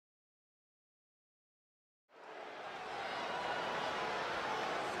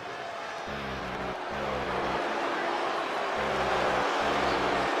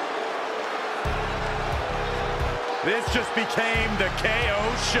This just became the KO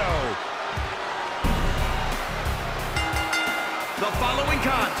show. The following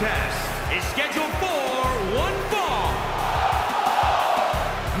contest is scheduled for one fall.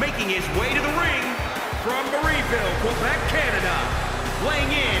 Making his way to the ring from Marieville, Quebec, Canada,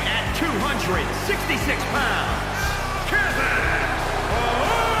 weighing in at 266 pounds, Kevin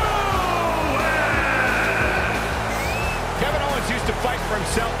Owens! Kevin Owens used to fight for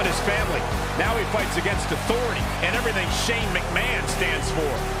himself and his family. Now he fights against authority and everything Shane McMahon stands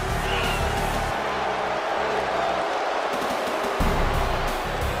for.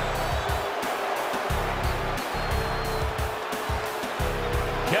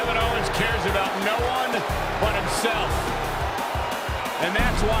 Kevin Owens cares about no one but himself. And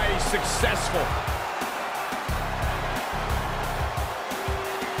that's why he's successful.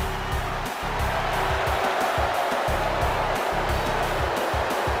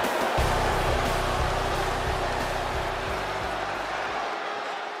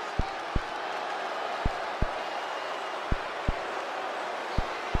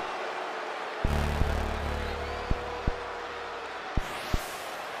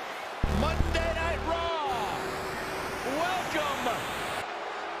 Monday Night Raw. Welcome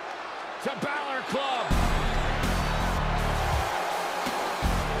to Balor Club.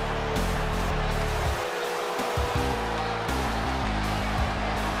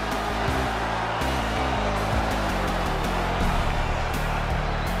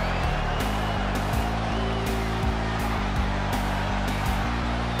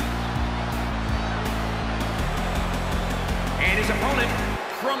 And his opponent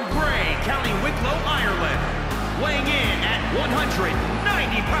from Bray, County Wicklow, Ireland, weighing in at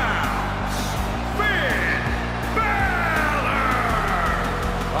 190 pounds, Finn Balor!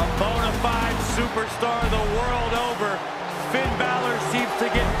 A bona fide superstar the world over, Finn Balor seems to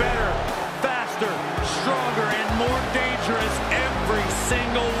get better, faster, stronger, and more dangerous every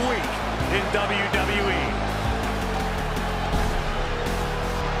single week in WWE.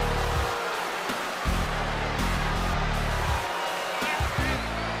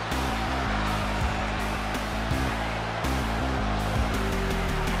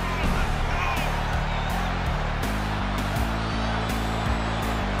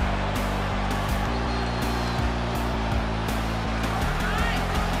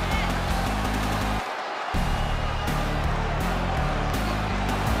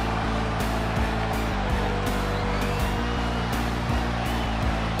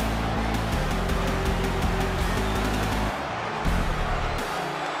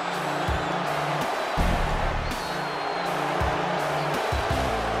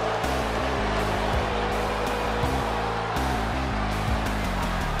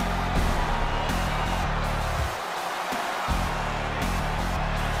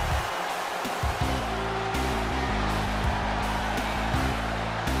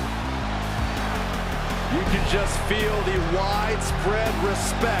 You can just feel the widespread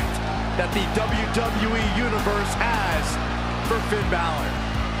respect that the WWE Universe has for Finn Balor.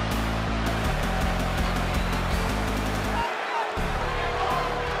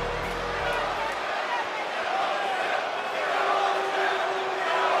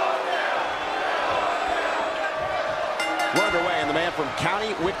 We're underway, and the man from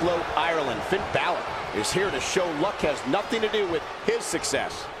County Wicklow, Ireland, Finn Balor, is here to show luck has nothing to do with his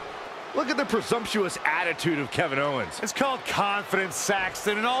success. Look at the presumptuous attitude of Kevin Owens. It's called confidence,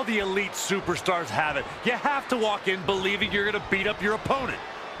 Saxton, and all the elite superstars have it. You have to walk in believing you're going to beat up your opponent.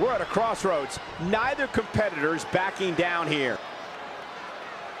 We're at a crossroads. Neither competitor is backing down here.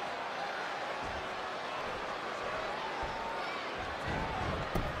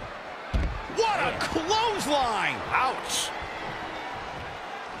 What a clothesline! Ouch!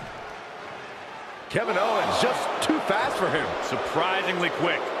 Kevin Owens just too fast for him. Surprisingly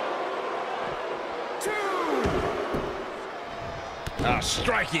quick. A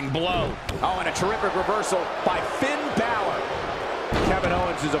striking blow. Oh, and a terrific reversal by Finn Balor. Kevin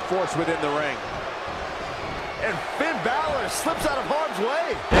Owens is a force within the ring. And Finn Balor slips out of harm's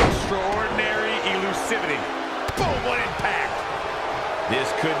way. Extraordinary elusivity. Boom, what impact. This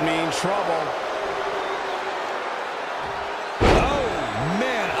could mean trouble. Oh,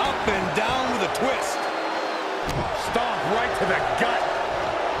 man, up and down with a twist. Stomp right to the gut.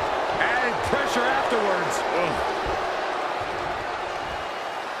 Added pressure afterwards. Ugh.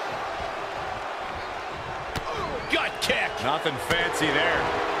 Gut kick. Nothing fancy there.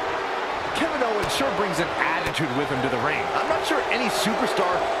 Kevin Owens sure brings an attitude with him to the ring. I'm not sure any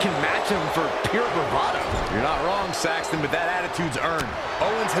superstar can match him for pure bravado. You're not wrong, Saxton, but that attitude's earned.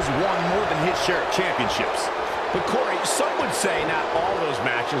 Owens has won more than his share of championships. But Corey, some would say not all those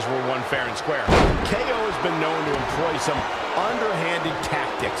matches were won fair and square. KO has been known to employ some underhanded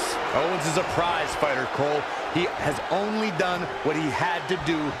tactics. Owens is a prize fighter, Cole. He has only done what he had to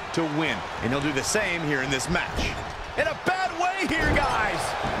do to win, and he'll do the same here in this match. In a bad way here, guys.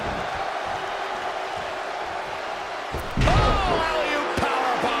 Oh, alley-oop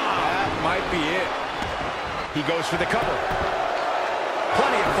powerbomb. That might be it. He goes for the cover.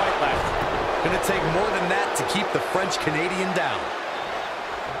 Plenty of fight left. Gonna take more than that to keep the French-Canadian down.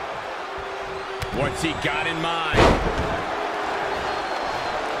 What's he got in mind?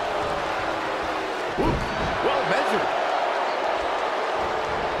 Ooh, well measured.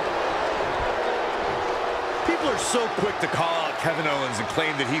 People are so quick to call out Kevin Owens and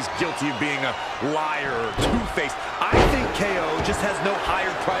claim that he's guilty of being a liar or two-faced. I think KO just has no higher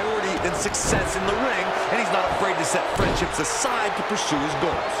priority than success in the ring, and he's not afraid to set friendships aside to pursue his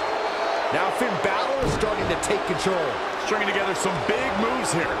goals. Now Finn Balor is starting to take control. Stringing together some big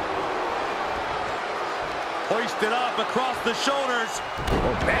moves here. Hoisted up across the shoulders.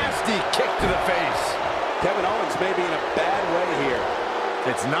 Oh, nasty kick to the face. Kevin Owens may be in a bad way here.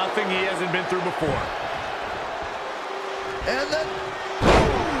 It's nothing he hasn't been through before. And then...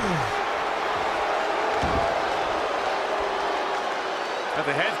 At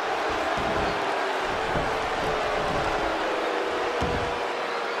the head.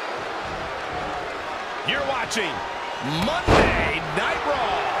 You're watching Monday Night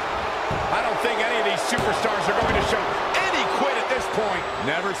Raw. I don't think any of these superstars are going to show any quit at this point.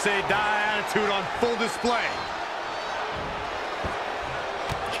 Never say die attitude on full display.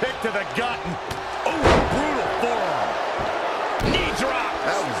 Kick to the gut. Oh, brutal forearm. Knee drop.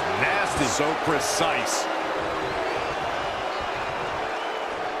 That was nasty. So precise.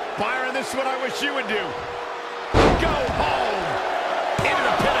 Byron, this is what I wish you would do. Go home. Into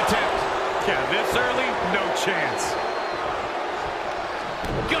the pin attempt. Yeah, this early, no chance.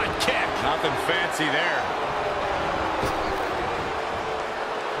 Gut kick. Nothing fancy there.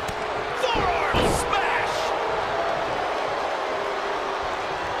 Forearm smash.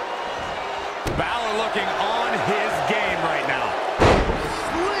 Balor looking on his game right now.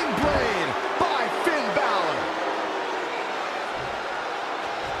 Sling blade by Finn Balor.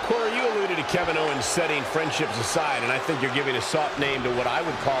 Corey, you alluded to Kevin Owens setting friendships aside, and I think you're giving a soft name to what I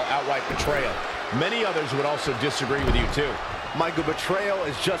would call outright betrayal. Many others would also disagree with you, too. Michael, betrayal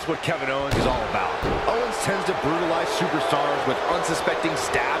is just what Kevin Owens is all about. Owens tends to brutalize superstars with unsuspecting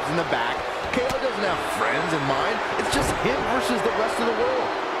stabs in the back. KO doesn't have friends in mind. It's just him versus the rest of the world.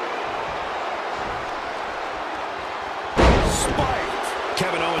 Spiked.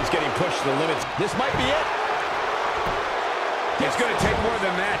 Kevin Owens getting pushed to the limits. This might be it. It's going to take more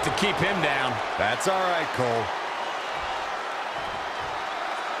than that to keep him down. That's all right, Cole.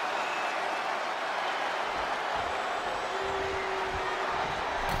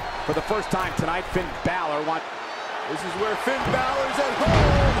 For the first time tonight, Finn Balor This is where Finn Balor's at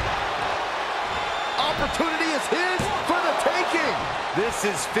home. Opportunity is his for the taking. This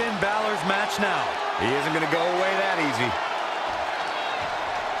is Finn Balor's match now. He isn't going to go away that easy.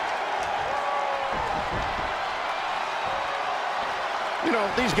 You know,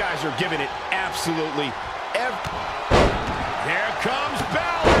 these guys are giving it absolutely Here comes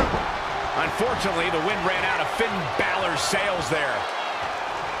Balor. Unfortunately, the wind ran out of Finn Balor's sails there.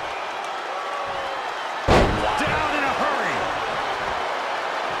 Down in a hurry.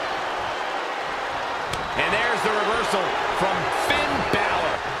 And there's the reversal from Finn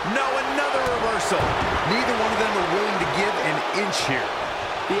Balor. No, another reversal. Neither one of them are willing to give an inch here.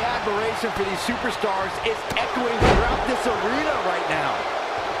 The admiration for these superstars is echoing throughout this arena right now.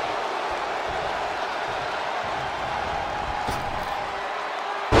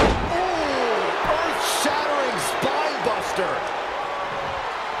 Ooh, earth-shattering spine buster.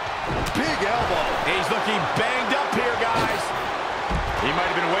 Big elbow. He's looking banged up here, guys. He might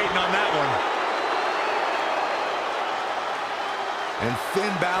have been waiting on that one. And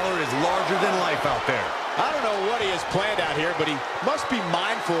Finn Balor is larger than life out there. I don't know what he has planned out here, but he must be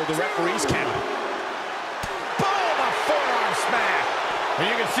mindful of the referee's count. Boom! A forearm smash. And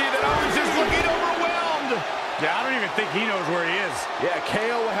you can see that Owens is looking overwhelmed. Yeah, I don't even think he knows where he is. Yeah,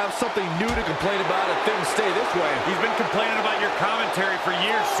 KO will have something new to complain about if things stay this way. He's been complaining about your commentary for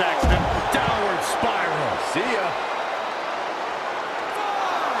years, Saxton. Downward spiral. See ya.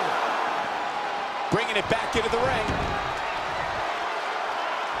 Bringing it back into the ring.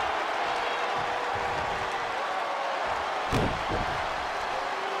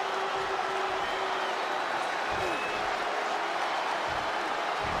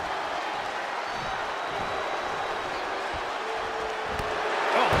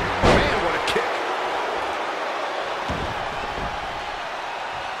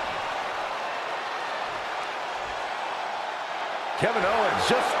 Kevin Owens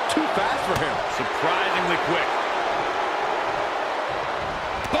just too fast for him. Surprisingly quick.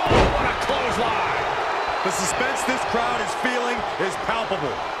 Oh, what a clothesline! The suspense this crowd is feeling is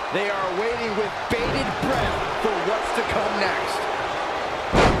palpable. They are waiting with bated breath for what's to come next.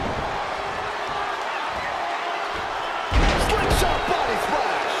 Slingshot body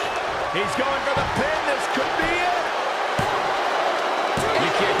splash. He's going for the pin. This could be it.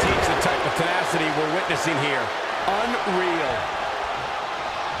 You can't teach the type of tenacity we're witnessing here. Unreal.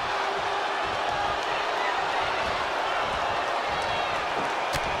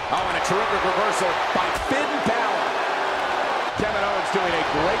 Oh, and a terrific reversal by Finn Balor. Kevin Owens doing a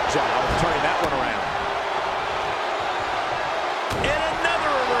great job of turning that one around. And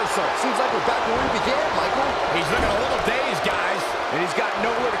another reversal. Seems like we're back where we began, Michael. He's looking a little dazed, guys. And he's got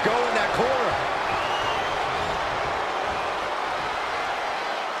nowhere to go in that corner.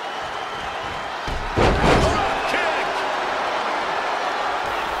 Drop kick!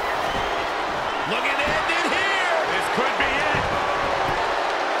 Looking to end it here. This could be it.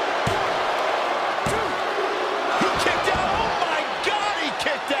 He kicked out. Oh, my God, he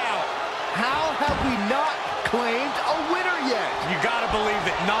kicked out. How have we not claimed a winner yet? You gotta believe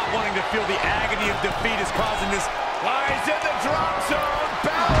that not wanting to feel the agony of defeat is causing this. He's in the drop zone.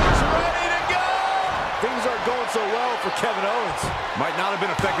 Balor's ready to go. Things aren't going so well for Kevin Owens. Might not have been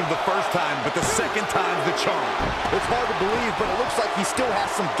effective the first time, but the second time's the charm. It's hard to believe, but it looks like he still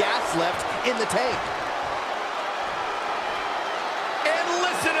has some gas left in the tank. And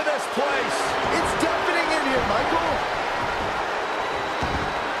listen to this place. It's deafening in here, Michael.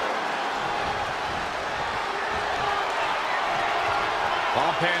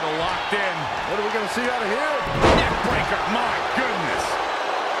 Bump handle locked in. What are we going to see out of here? Neck breaker. My goodness.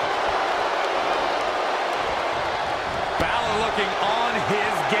 Balor looking on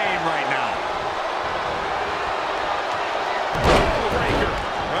his game right now. Breaker.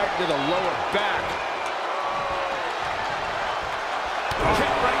 Right to the lower back.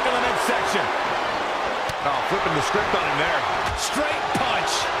 Kick right to the midsection. Oh, flipping the script on him there. Straight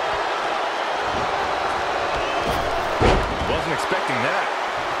punch. Wasn't expecting that.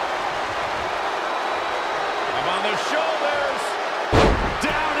 I'm on their shoulders.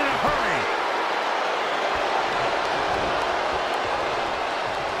 Down in a hurry.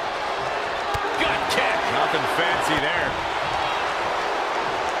 Gut kick. Nothing fancy there.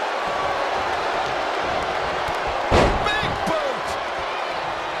 Big boot.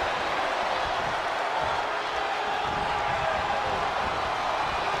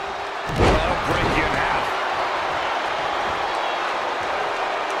 That'll break you in half.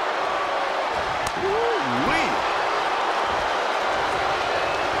 Woo-wee.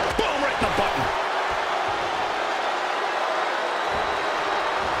 Boom, right in the button.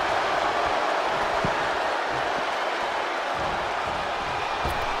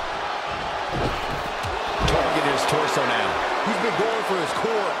 Target his torso now. He's been going for his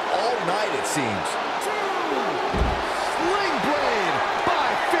core all night, it seems. Sling blade by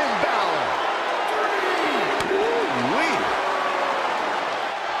Finn Balor. Woo-wee.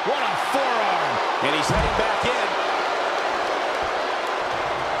 What a forearm. And he's heading back in.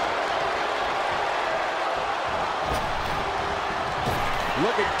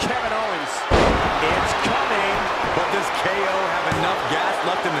 Look at Kevin Owens. It's coming, but does KO have enough gas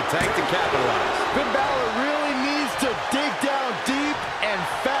left in the tank to capitalize? Finn Balor really needs to dig down deep and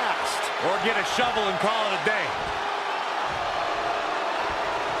fast. Or get a shovel and call it a day.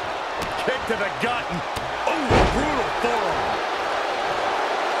 Kick to the gut. And, oh, brutal forearm.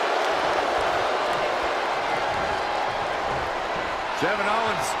 Kevin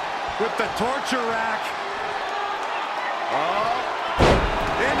Owens with the torture rack. Oh,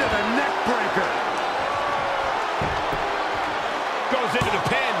 into the neck breaker. Goes into the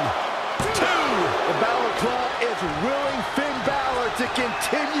pin. Two. The Balor Club is willing Finn Balor to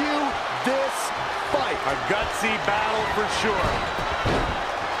continue this fight. A gutsy battle for sure.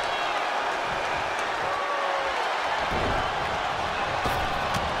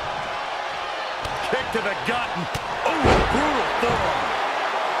 Kick to the gut. And, oh, brutal forearm.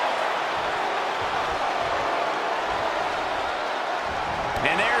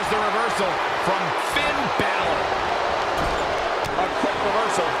 And there's the reversal from Finn Balor. A quick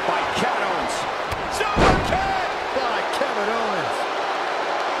reversal by Kevin Owens. Super kick by Kevin Owens.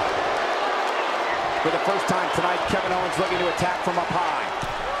 For the first time tonight, Kevin Owens looking to attack from up high.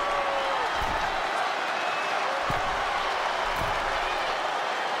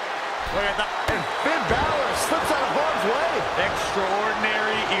 Look at that. And Finn Balor slips out of harm's way.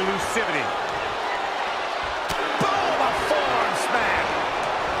 Extraordinary elusivity. Boom! A forearm smash.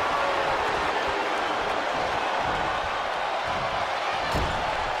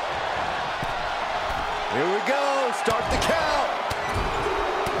 Here we go. Start the count.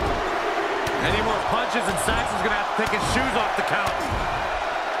 Any more punches and Saxon's going to have to take his shoes off the count.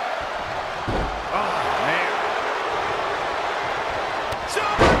 Oh, man.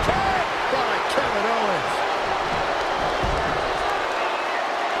 Super kick by Kevin Owens.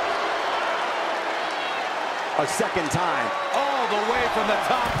 A second time. All the way from the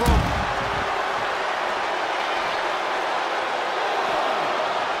top rope.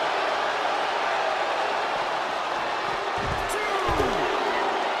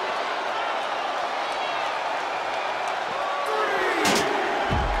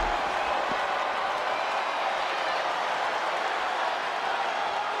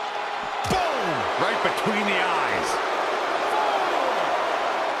 Right between the eyes.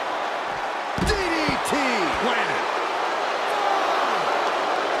 DDT. Planted.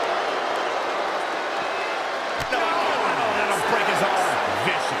 No, that'll break his arm.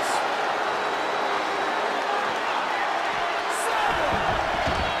 Vicious.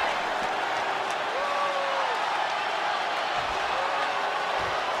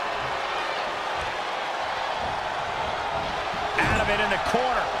 Out of it in the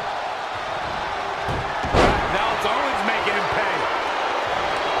corner. Now it's Owens making him pay.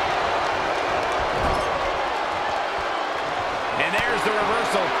 And there's the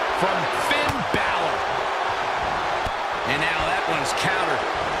reversal from Finn Balor. And now that one's countered.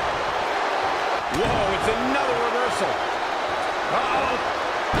 Whoa, it's another reversal. Uh-oh.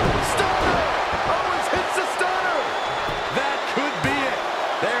 Stunner. Owens hits the stunner. That could be it.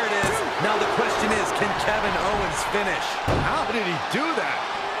 There it is. Now the question is, can Kevin Owens finish? How did he do that?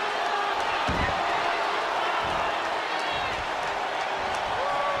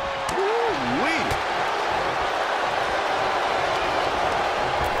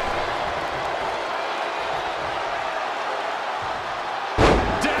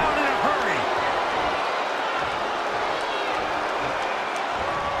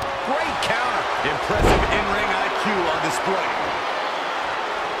 Impressive in-ring IQ on display.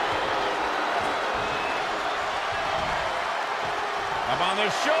 Up on their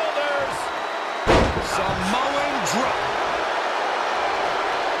shoulders. Samoan drop.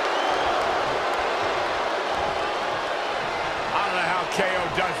 I don't know how KO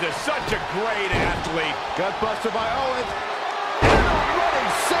does this. Such a great athlete. Gutbuster by Owens. And a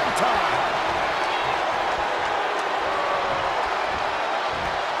running senton.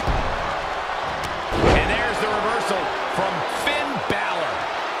 From Finn Balor.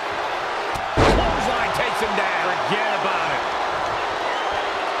 Clothesline takes him down. Forget about it.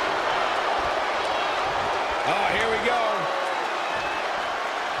 Oh, here we go.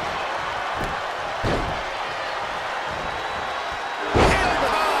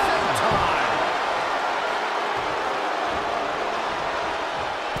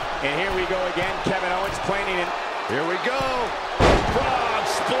 And here we go again. Kevin Owens planning it. Here we go. Frog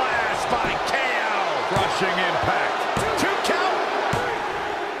splash by KO. Crushing impact. 2 count.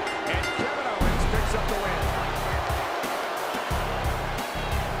 And Kevin Owens picks up the win.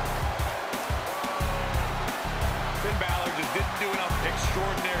 Finn Balor just didn't do enough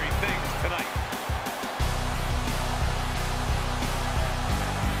extraordinary things tonight.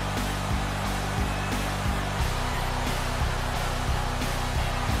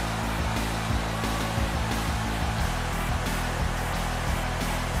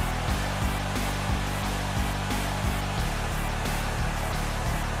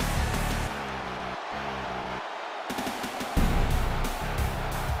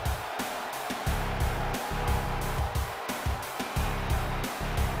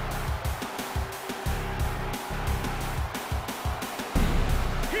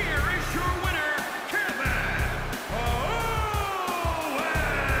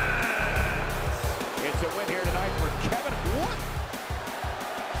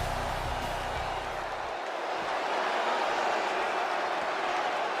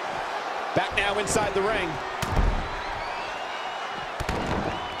 Back now inside the ring.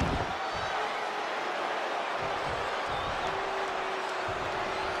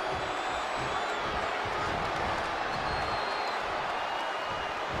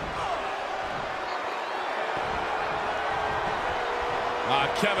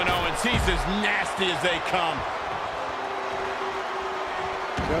 Kevin Owens, he's as nasty as they come.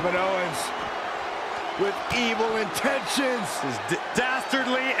 Kevin Owens with evil intentions. His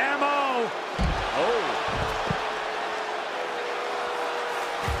dastardly MO. Oh.